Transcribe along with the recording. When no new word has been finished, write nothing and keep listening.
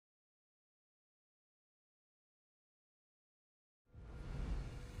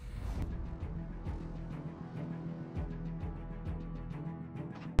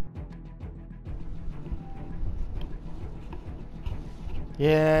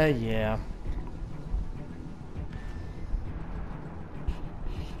Yeah, yeah.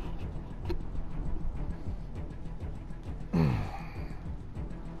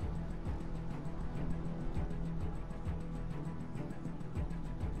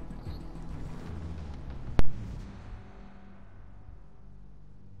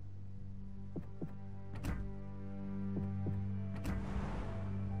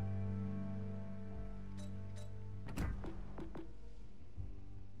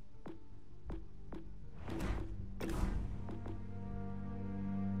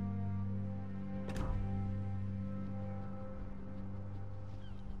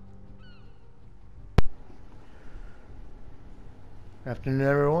 Afternoon,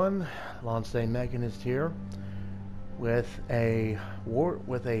 everyone. Lance Mechanist here with a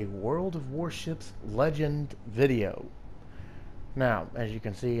World of Warships Legend video. Now, as you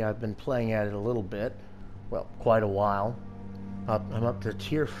can see, I've been playing at it a little bit, well, quite a while. I'm up to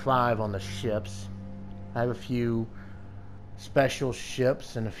tier 5 on the ships. I have a few special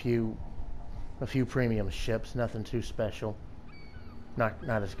ships and a few premium ships. Nothing too special. Not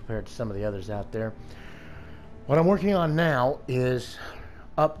as compared to some of the others out there. What I'm working on now is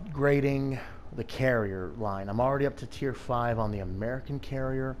upgrading the carrier line. I'm already up to tier 5 on the American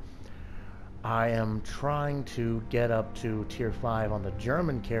carrier. I am trying to get up to tier 5 on the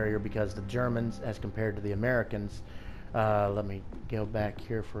German carrier because the Germans, as compared to the Americans, let me go back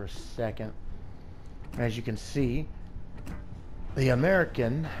here for a second. As you can see, the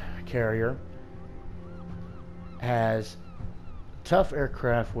American carrier has tough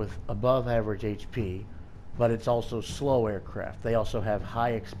aircraft with above average HP, but it's also slow aircraft. They also have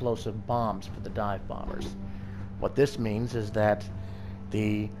high explosive bombs for the dive bombers. What this means is that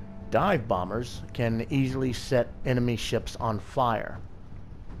the dive bombers can easily set enemy ships on fire.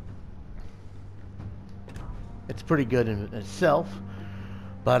 It's pretty good in itself,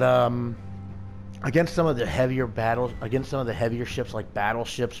 but against some of the heavier battles, against some of the heavier ships like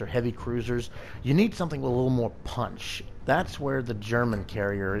battleships or heavy cruisers, you need something with a little more punch. That's where the German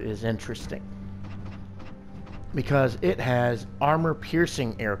carrier is interesting, because it has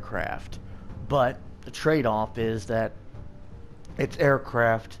armor-piercing aircraft, but the trade-off is that its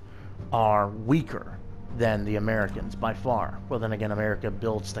aircraft are weaker than the Americans by far. Well, then again, America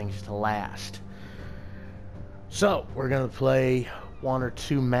builds things to last. So we're going to play 1 or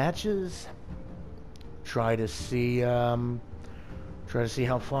 2 matches, try to see how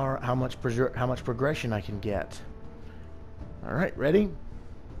much progression I can get. All right, ready?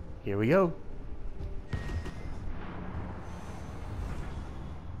 Here we go.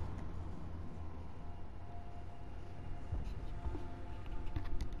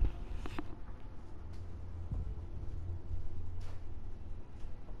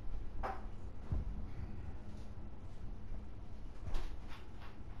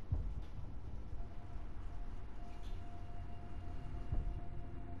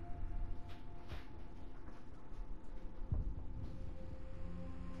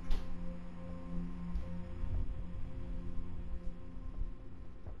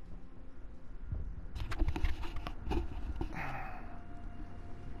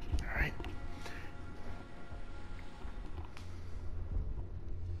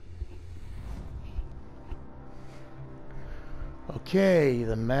 Okay,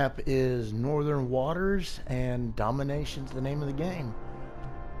 the map is Northern Waters, and Domination's the name of the game.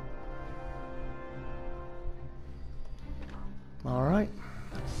 Alright,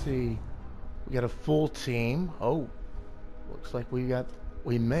 let's see. We got a full team. Oh, looks like we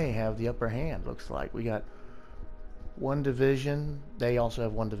may have the upper hand. Looks like we got 1 division. They also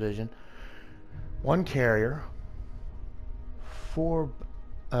have 1 division. 1 carrier. 4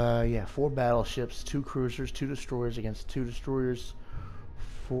 battleships, 2 cruisers, 2 destroyers against 2 destroyers,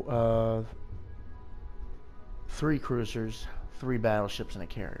 3 cruisers, 3 battleships, and a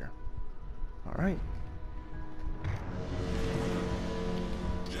carrier. All right.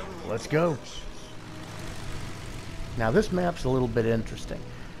 Let's go. Now this map's a little bit interesting.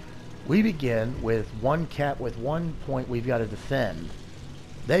 We begin with 1 point we've got to defend.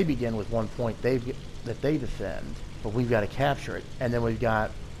 They begin with 1 point that they defend, but we've got to capture it. And then we've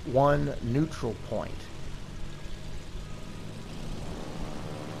got 1 neutral point.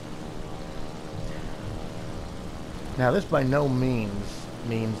 Now this by no means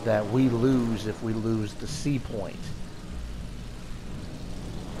means that we lose if we lose the C point.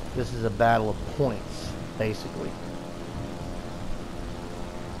 This is a battle of points, basically.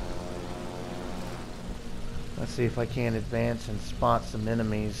 Let's see if I can advance and spot some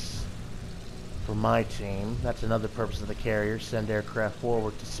enemies for my team. That's another purpose of the carrier. Send aircraft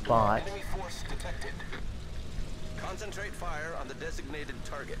forward to spot. Enemy force detected. Concentrate fire on the designated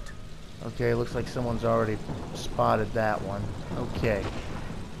target. Okay, looks like someone's already spotted that one. Okay.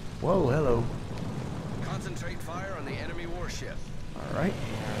 Whoa, hello. Concentrate fire on the enemy warship. Alright.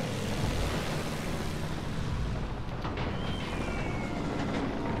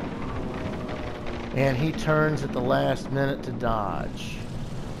 And he turns at the last minute to dodge.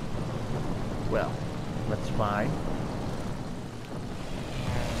 Well, that's fine.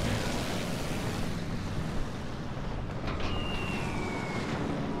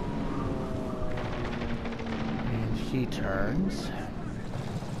 And he turns.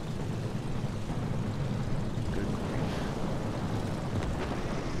 Good grief.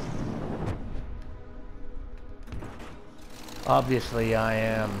 Obviously, I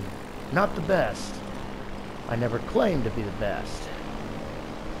am not the best. I never claimed to be the best.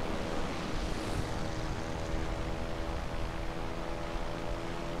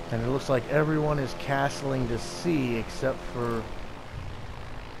 And it looks like everyone is castling to sea except for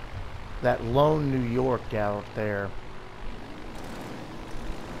that lone New York out there.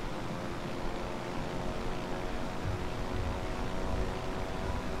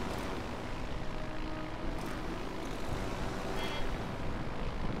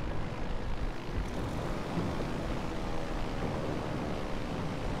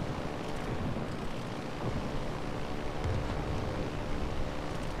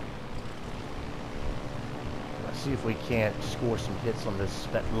 See if we can't score some hits on this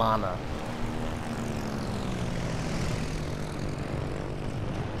Svetlana.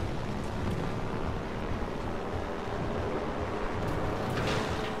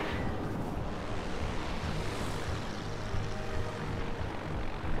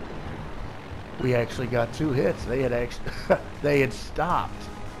 We actually got 2 hits. They had they had stopped.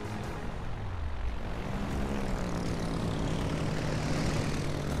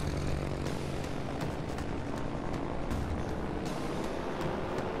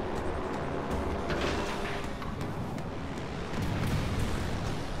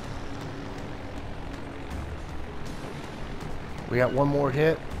 We got one more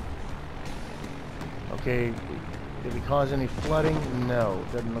hit. Okay, did we cause any flooding? No,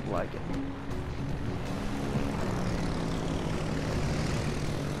 doesn't look like it.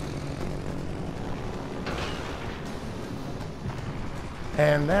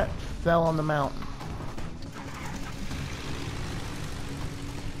 And that fell on the mountain.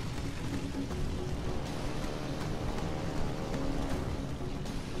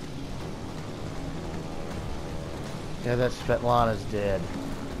 Yeah, that Svetlana's dead.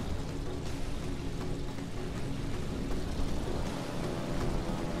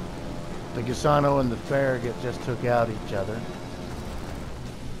 The Gusano and the Farragut just took out each other.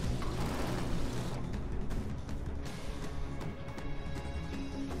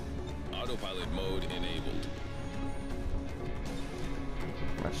 Autopilot mode enabled.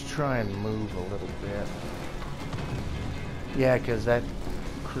 Let's try and move a little bit. Yeah, because that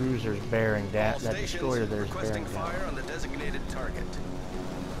cruiser's bearing down. That destroyer there's bearing down. Fire on the designated target.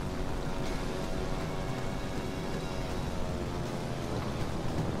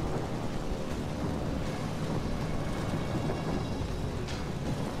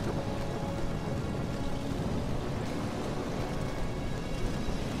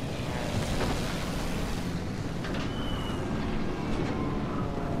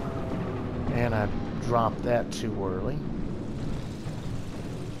 And I dropped that too early.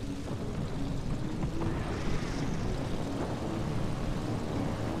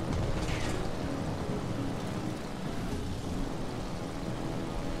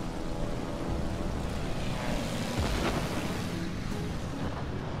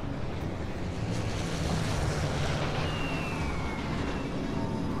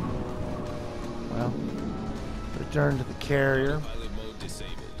 Well, return to the carrier. Pilot mode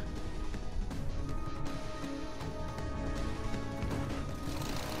disabled.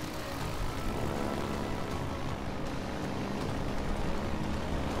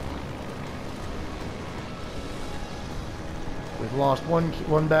 We've lost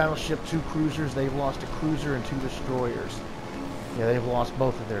one battleship, 2 cruisers. They've lost a cruiser and 2 destroyers. Yeah, they've lost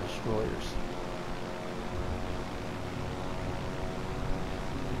both of their destroyers.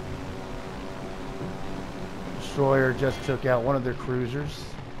 Destroyer just took out one of their cruisers.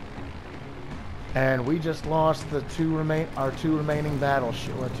 And we just lost the our two remaining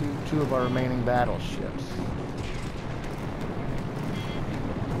battleships, two of our remaining battleships.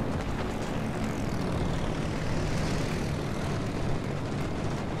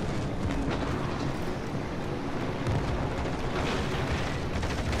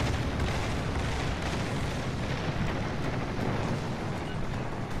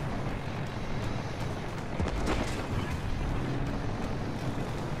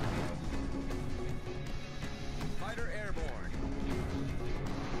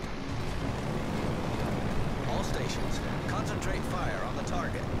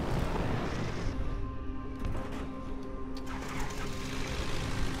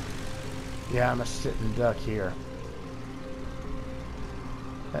 Yeah, I'm a sitting duck here.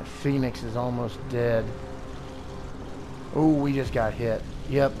 That Phoenix is almost dead. Oh, we just got hit.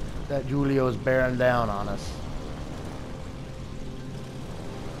 Yep, that Julio's bearing down on us.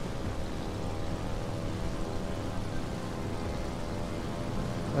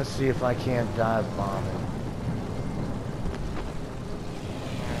 Let's see if I can't dive bomb him.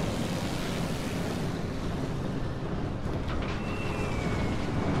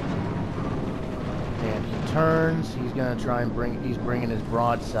 And he turns. He's gonna try and he's bringing his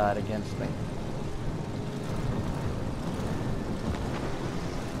broadside against me.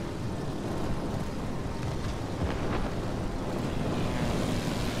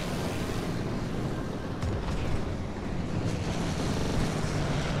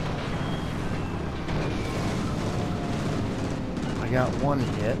 I got one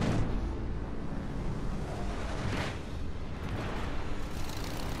hit.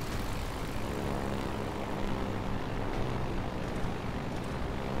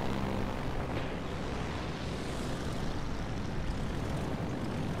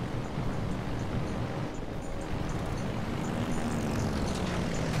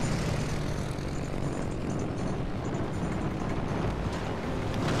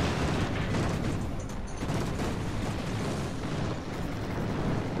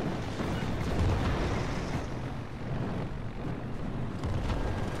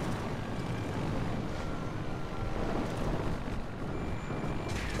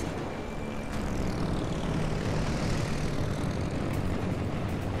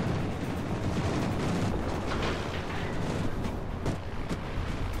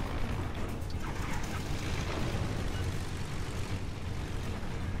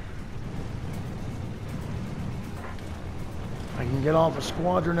 I can get off a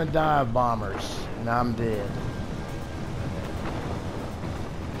squadron of dive bombers, and I'm dead.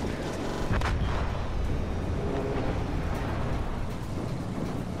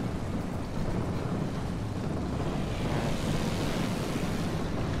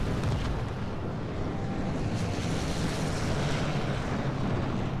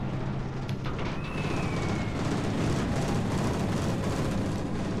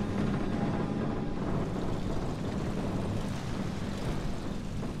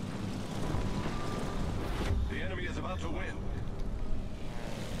 To win.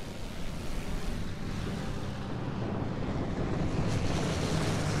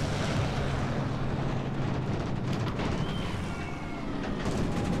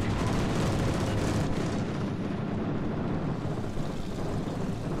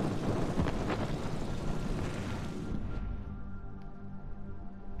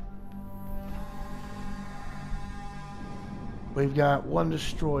 We've got one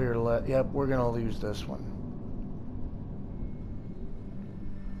destroyer left. Yep, we're gonna lose this one.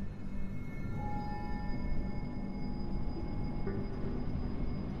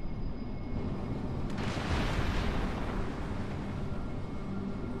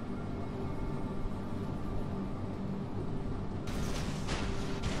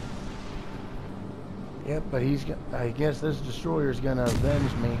 Yep, but I guess this destroyer's gonna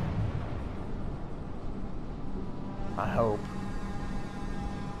avenge me. I hope.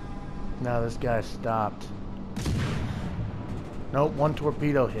 No, this guy stopped. Nope, one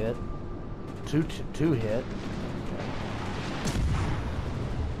torpedo hit. Two hit.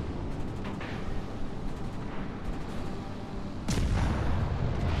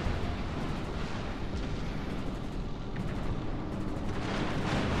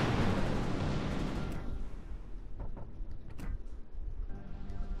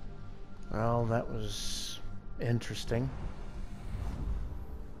 Well, that was interesting.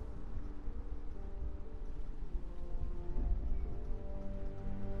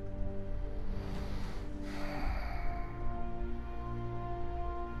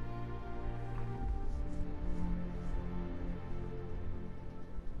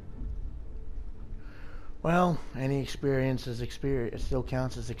 Well, any experience is experience. It still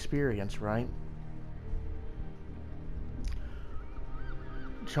counts as experience, right?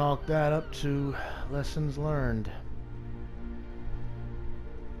 Chalk that up to lessons learned.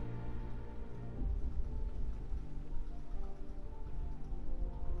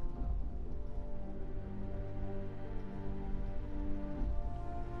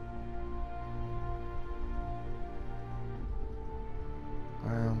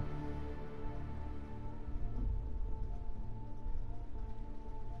 Well,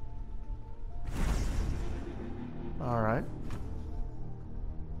 all right.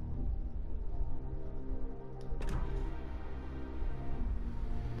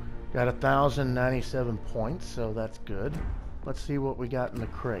 Got 1,097 points, so that's good. Let's see what we got in the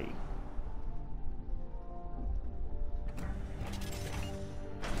crate.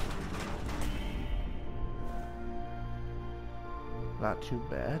 Not too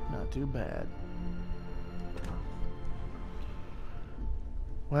bad, not too bad.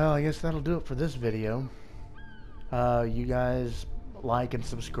 Well, I guess that'll do it for this video. You guys like and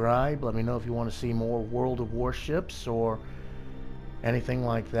subscribe. Let me know if you want to see more World of Warships or anything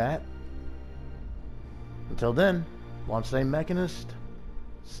like that. Until then, Launch Day Mechanist,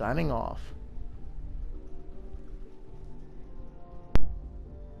 signing off.